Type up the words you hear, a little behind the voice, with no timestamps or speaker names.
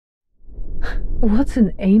What's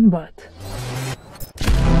an aimbot?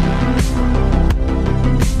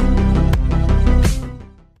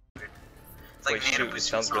 Wait, shoot, it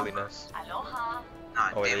sounds really nice.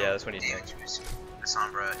 Oh wait, yeah, that's when you damage boost. The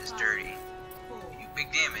Sombra is dirty. You do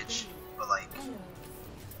big damage, but like,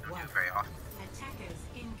 don't do it very often.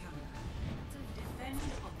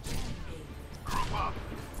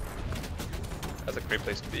 That's a great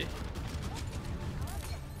place to be.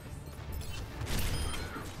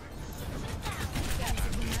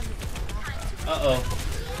 Uh-oh.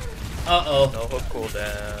 Uh-oh. No hook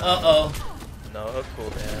cooldown. Uh-oh. No hook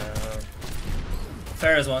cooldown.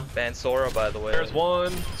 Pharah's one. Ban Sora, by the way. There's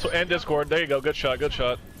one. So, and Discord. There you go. Good shot. Good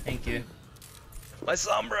shot. Thank you. My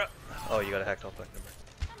Sombra. Oh, you got a hacked off back number.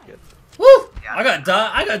 Good. Woo! I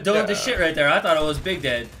got dove to shit right there. I thought it was Big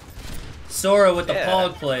Dead. Sora with the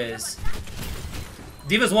Pog plays.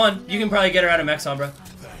 Diva's one. You can probably get her out of mech, Sombra.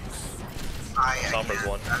 Sombra's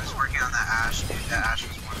one. I was working on that Ashe, dude. That Ashe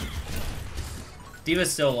was one.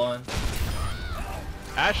 Diva's still on.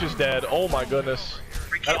 Ashe is dead. Oh my goodness.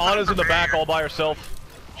 And Anna's in the back all by herself.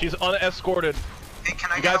 She's unescorted. Hey,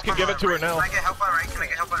 can I you get guys can give it to her now. Can I get help on right? Can I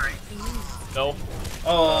get help on right? No.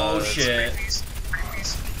 Oh shit.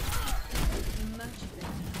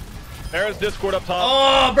 Pharah's Discord up top.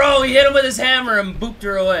 Oh, bro, he hit him with his hammer and booped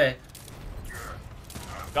her away.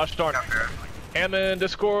 Gosh darn. Hammond,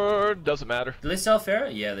 Discord, doesn't matter. Do they sell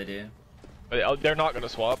Pharah? Yeah, they do. They're not gonna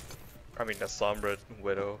swap. I mean, that's Sombra,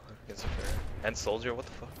 Widow against Pharah. And Soldier, what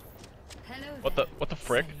the fuck? What the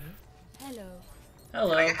frick? Hello.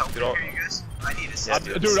 Hello. Can I get help here, you guys? I need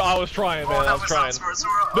assistance. Dude, I was trying, man. I was trying. No.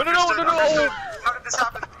 How did this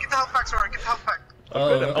happen? Get the health pack, Sora. Get the health pack.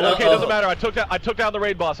 Okay, doesn't matter. I took down the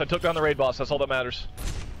raid boss. That's all that matters.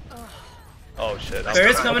 Oh shit.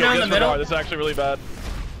 Pharah's coming down the middle. This is actually really bad.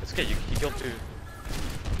 It's okay, you killed two.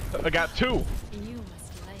 I got two.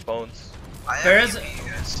 Bones. Pharah's.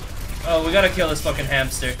 Oh, we gotta kill this fucking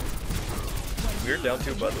hamster. We're down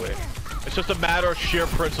two, by the way. It's just a matter of sheer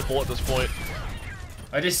principle at this point.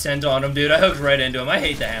 I just sent on him, dude. I hooked right into him. I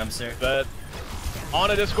hate the hamster. Bet.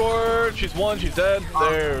 On a Discord. She's one. She's dead.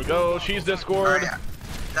 There we go. She's Discord.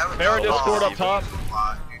 Pharah Discord up top.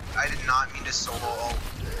 I did not mean to solo ult.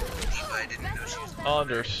 I didn't know she was.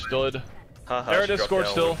 Understood. Pharah Discord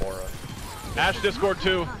still. Ashe Discord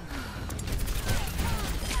too.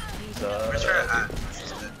 Where's her at?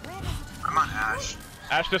 She's dead. I'm on Ashe.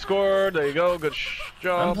 Ashe Discord, there you go, good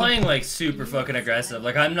job. I'm playing like super fucking aggressive.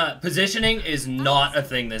 Like I'm not, positioning is not a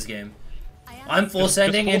thing this game. I'm full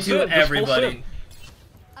sending into everybody.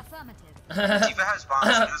 Affirmative.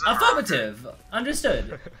 Affirmative.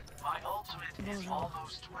 Understood.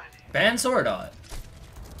 Ban Soradot.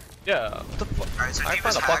 Yeah. What the fuck? Right, so I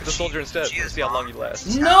found a fuck the soldier instead. Let's see how long you last.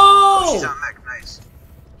 No! She's on mech, nice.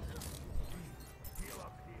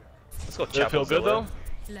 Let's go. Did it feel good though?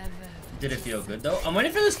 Did it feel good though? I'm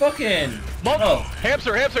waiting for this fucking. Oh,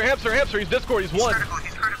 hamster! He's Discord. He's one.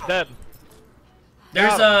 He's critical. Dead.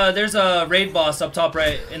 There's a raid boss up top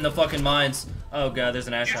right in the fucking mines. Oh god, there's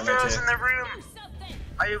an Ashe on there too. in the room.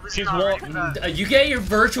 She's one. You get your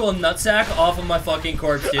virtual nutsack off of my fucking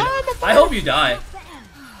corpse, dude. I hope you die.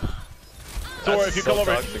 Sora, if you come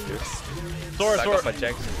over. Sora.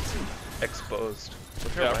 BacKoFFmyJanKz exposed.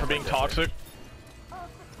 Yeah, for being toxic.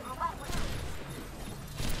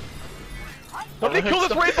 Let me kill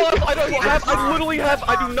this raid boss!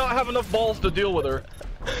 I do not have enough balls to deal with her.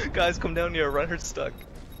 Guys, come down here, run her stuck.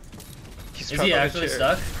 Is he actually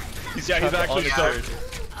stuck? He's actually stuck.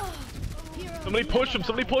 Somebody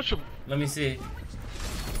push him, Let me see.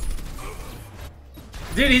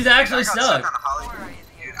 Dude, he's actually stuck.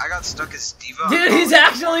 Dude, I got stuck as Diva. Dude, he's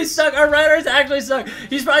actually stuck. Our rider's actually stuck.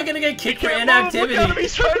 He's probably gonna get kicked for inactivity.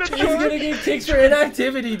 He's gonna get kicked for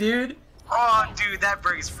inactivity, dude. Oh, dude, that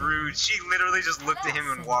Brig's rude. She literally just looked at him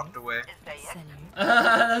and walked away.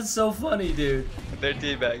 That's so funny, dude. They're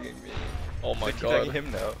teabagging me. Oh my god. god. Him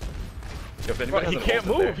now. He can't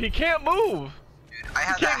move. He can't move. Dude, I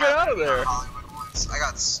had He can't get out of there. I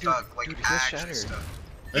got stuck, like actually stuck.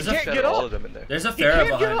 There's He a can't get up. All of them in there. There's a Pharah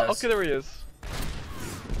behind us. Okay, there he is.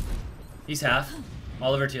 He's half.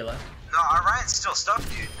 Oliver to your left. No, Ryan's still stuck,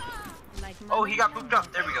 dude. Oh, he got booped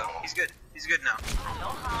up. There we go. He's good. He's good now.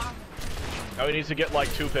 Now he needs to get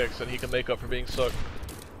like 2 picks and he can make up for being stuck.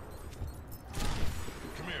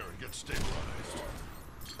 Come here and get stabilized.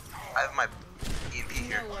 I have my EMP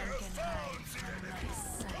here.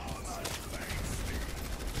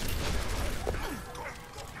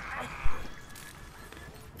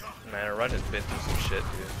 Man, our run has been through some shit,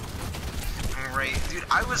 dude. Right, dude,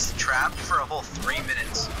 I was trapped for a whole 3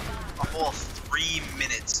 minutes. A whole 3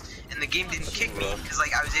 minutes. And the game didn't kick me, because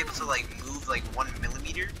like I was able to like move like 1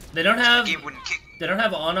 millimeter. They don't have. The game wouldn't kick. They don't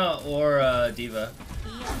have Ana or Diva.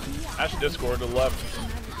 Ash Discord to the left.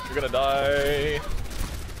 You're gonna die.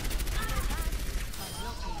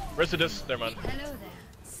 Where's the dis? Never mind.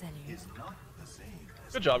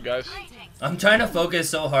 Good job, guys. I'm trying to focus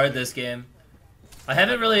so hard this game. I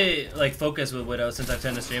haven't really like focused with Widow since I've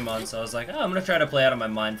turned the stream on, so I was like, oh, I'm gonna try to play out of my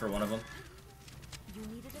mind for one of them.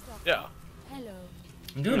 Yeah.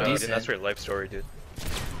 I'm doing decent. That's your life story, dude.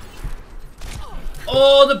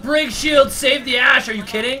 Oh, the Brig Shield saved the Ashe. Are you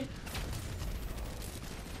kidding?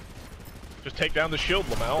 Just take down the shield,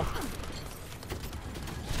 Lamau.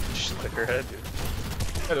 Just click her head, dude.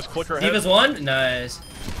 Yeah, just click her head. Diva's one? Nice.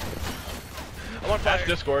 I want Ash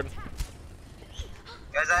Discord.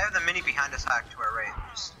 Guys, I have the mini behind us hack to our right.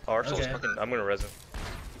 Just... Oh, Arsenal's Okay. fucking. I'm gonna res him.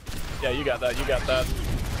 Yeah, you got that. You got that.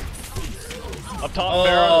 Up top, Oh,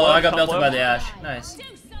 Baron, left, I got top belted by left. the Ashe. Nice.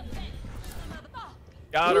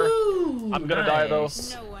 Got her. Ooh, I'm gonna die though.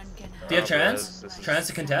 nice. Do you have trans? Trans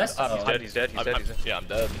to contest? He's Oh. dead. He's dead. He's dead. He's dead. Yeah, I'm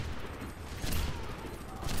dead.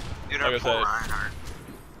 Dude, Like I our poor said. Reinhardt.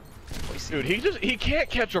 Dude, he can't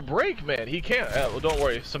catch a break, man. He can't. Well, don't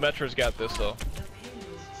worry. Symmetra's got this though.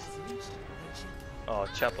 Oh,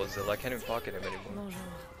 Chapelzilla. I can't even pocket him anymore.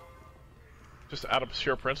 Just out of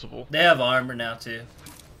sheer principle. They have armor now too.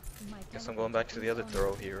 Guess I'm going back to the other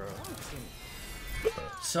throw hero.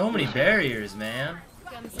 So many barriers, man.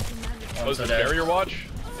 Oh, is so it dead. barrier watch?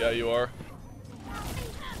 Yeah, you are.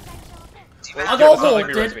 I'll Yo, go it's not letting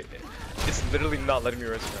me hold res it. me. It's literally not letting me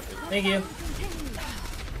res me. Thank you.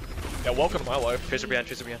 Yeah, welcome to my life. Tracer behind.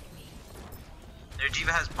 Tracer behind. Their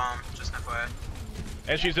Diva has bomb, just FYI.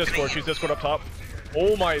 And she's Discord. She's Discord up top.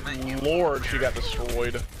 Oh my lord, she got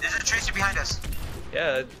destroyed. There's a Tracer behind us.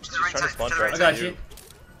 Yeah, To she's the right trying to side, spawn to the trap. right I got you.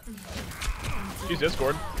 She's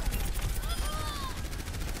Discord.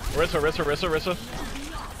 Rissa.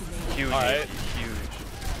 Huge. Alright.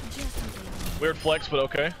 Huge. Weird flex, but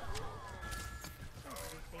okay.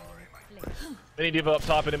 Any Diva up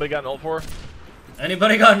top, anybody got an ult for her?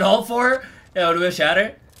 Anybody got an ult for her? Yeah, do a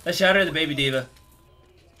shatter? Let's shatter the baby Diva.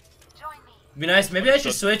 Be nice. Maybe I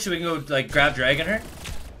should switch so we can go like grab Dragon her.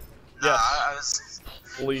 Yes. I was...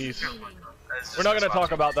 Please. I was just We're not gonna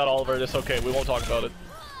talk responding. about that, Oliver. It's okay. We won't talk about it.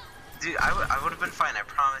 Dude, I would have been fine. I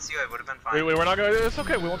promise you, I would have been fine. We're not gonna. It's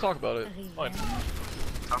okay. We won't talk about it. Fine.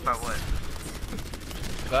 Talk about what?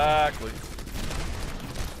 Exactly.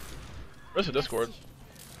 Where's the Discord?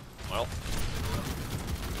 Well.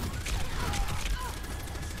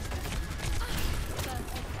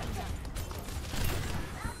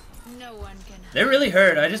 They really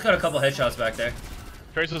hurt. I just got a couple headshots back there.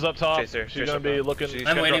 Tracer's up top. Tracer. She's Tracer gonna be down. looking. She's I'm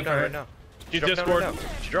gonna waiting drop for down her. right now. She's Drop down Discord. right now.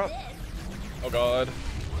 She dropped. Oh god.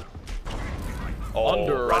 Oh,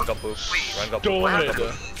 Under. Ryan got booped. Ryan got booped. Ryan got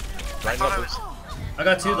Stolen. booped. Ryan got booped. I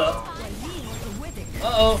got two though.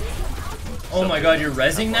 Uh-oh. Oh my god, you're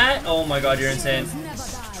rezzing that? Oh my god, you're insane.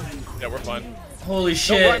 Yeah, we're fine. Holy No,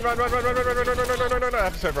 shit. run. I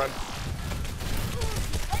have to save run.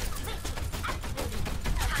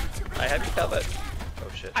 I have you covered. Oh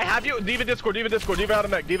shit. I have you. Diva Discord. Diva out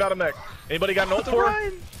of mech. Anybody got an ult for her?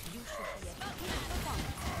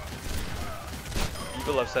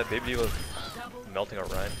 Diva left side, baby Diva melting our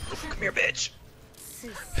Ryan. Come here, bitch.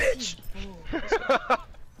 Bitch.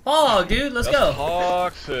 Oh, dude, let's That's go.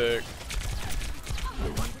 toxic.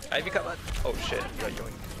 I have you covered. Oh shit. You got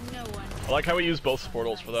yoink. I like how we use both support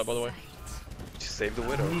ults for that, by the way. Just save the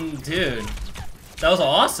widow. Dude. That was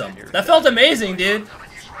awesome. That felt amazing, dude.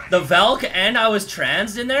 The Valk and I was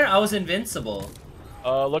transed in there, I was invincible.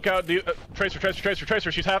 Look out. Tracer.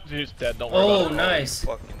 She's dead. Don't worry Oh, about it. nice.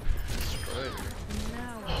 Fucking destroyed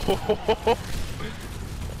her.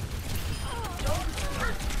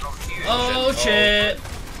 Oh, shit.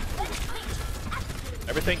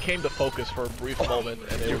 Everything came to focus for a brief moment,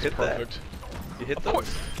 and it You was hit that. perfect. You hit Of those.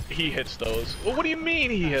 course, he hits those. Well, what do you mean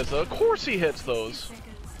he hits those? Of course he hits those.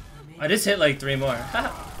 I just hit like 3 more.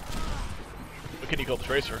 But can you kill the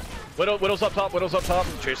Tracer? Widow's up top.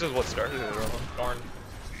 Tracer's what started it all. Darn.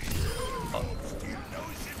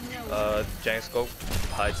 Janks, go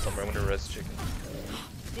hide somewhere. I'm gonna res chicken.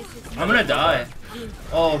 I'm gonna die.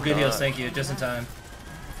 Oh, good heals, thank you. Just in time.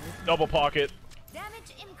 Double pocket.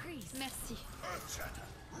 Damage increase. Merci.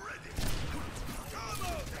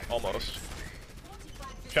 Almost.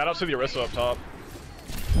 Shout out to the Orisa up top.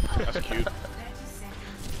 That's cute.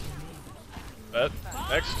 Bet.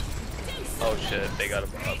 Next. Oh shit, they got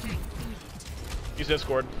him up. He's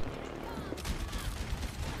Discord.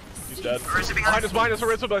 He's dead. Orisa behind Behind us,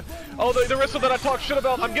 Orisa. But oh, the Orisa that I talked shit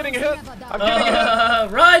about. I'm getting hit. I'm getting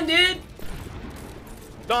hit. Run, dude!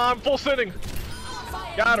 No, I'm full sitting.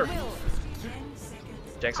 Got her.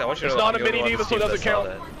 Janks, I want you to It's know not I'm a the mini only diva, one so it on doesn't this team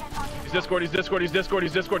that count. saw that. He's Discord, he's Discord, he's Discord,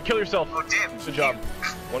 he's Discord. Kill yourself. Oh damn. Good job.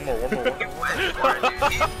 One more. He went for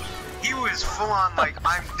it, dude. He was full on like,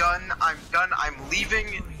 I'm done, I'm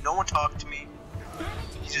leaving, no one talked to me.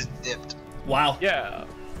 He just dipped. Wow. Yeah.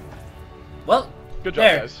 Well, Good job,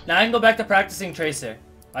 there. guys. Now I can go back to practicing Tracer.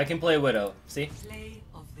 I can play Widow. See?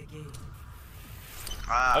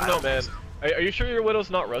 I don't know, man. Are you sure your Widow's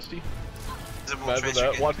not rusty? Imagine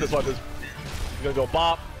that. Watch this, watch this. He's gonna go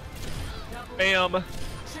bop. Bam.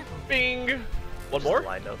 Bing. One more?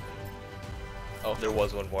 Lined up. Oh, There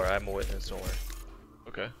was one more. I'm a witness. Don't worry.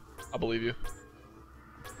 okay. I believe you.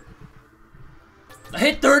 I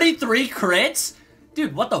hit 33 crits?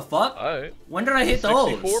 Dude, what the fuck? Alright. When did I hit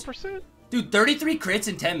those? 64%? Dude, 33 crits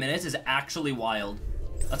in 10 minutes is actually wild.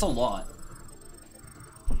 That's a lot.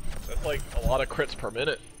 That's like a lot of crits per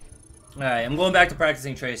minute. Alright, I'm going back to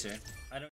practicing Tracer.